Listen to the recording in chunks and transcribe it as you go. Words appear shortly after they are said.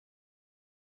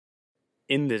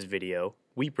In this video,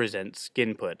 we present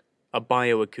Skinput, a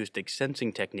bioacoustic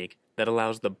sensing technique that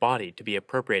allows the body to be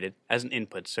appropriated as an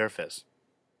input surface.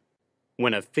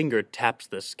 When a finger taps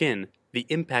the skin, the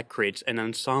impact creates an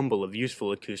ensemble of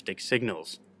useful acoustic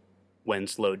signals. When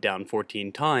slowed down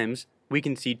 14 times, we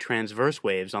can see transverse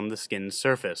waves on the skin's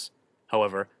surface.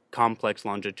 However, complex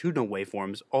longitudinal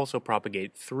waveforms also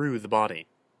propagate through the body.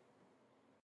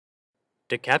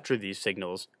 To capture these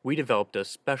signals, we developed a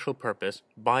special-purpose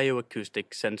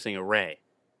bioacoustic sensing array.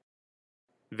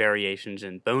 Variations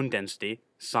in bone density,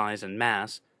 size, and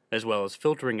mass, as well as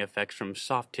filtering effects from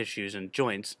soft tissues and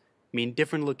joints, mean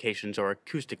different locations are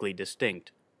acoustically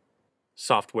distinct.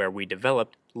 Software we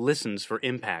developed listens for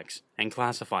impacts and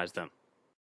classifies them.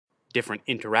 Different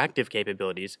interactive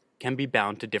capabilities can be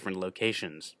bound to different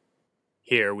locations.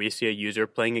 Here we see a user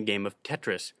playing a game of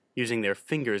Tetris using their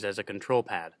fingers as a control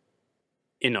pad.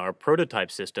 In our prototype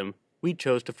system, we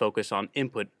chose to focus on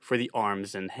input for the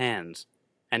arms and hands,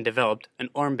 and developed an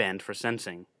armband for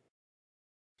sensing.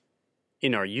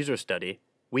 In our user study,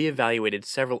 we evaluated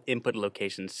several input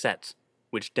location sets,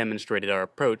 which demonstrated our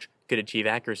approach could achieve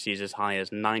accuracies as high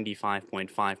as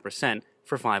 95.5%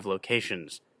 for 5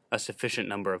 locations, a sufficient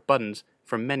number of buttons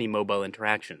for many mobile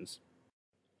interactions.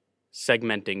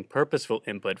 Segmenting purposeful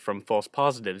input from false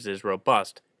positives is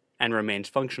robust and remains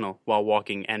functional while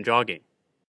walking and jogging.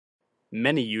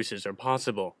 Many uses are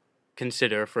possible.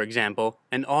 Consider, for example,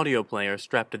 an audio player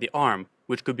strapped to the arm,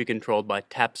 which could be controlled by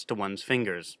taps to one's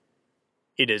fingers.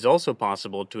 It is also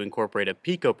possible to incorporate a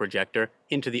pico projector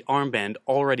into the armband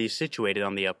already situated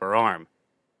on the upper arm.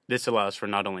 This allows for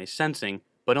not only sensing,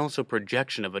 but also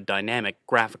projection of a dynamic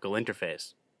graphical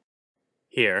interface.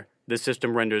 Here, the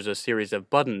system renders a series of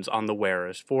buttons on the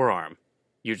wearer's forearm.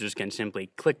 Users can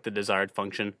simply click the desired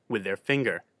function with their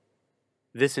finger.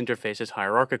 This interface is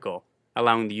hierarchical,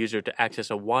 allowing the user to access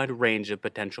a wide range of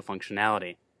potential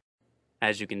functionality.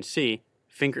 As you can see,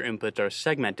 finger inputs are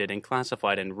segmented and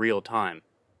classified in real time.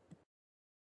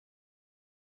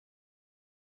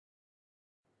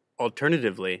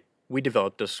 Alternatively, we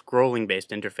developed a scrolling-based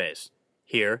interface.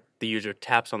 Here, the user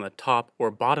taps on the top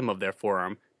or bottom of their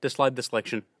forearm to slide the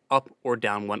selection up or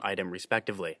down one item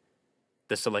respectively.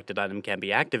 The selected item can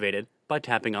be activated by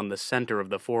tapping on the center of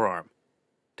the forearm.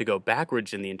 To go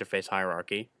backwards in the interface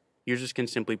hierarchy, users can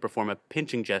simply perform a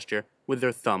pinching gesture with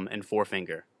their thumb and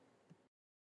forefinger.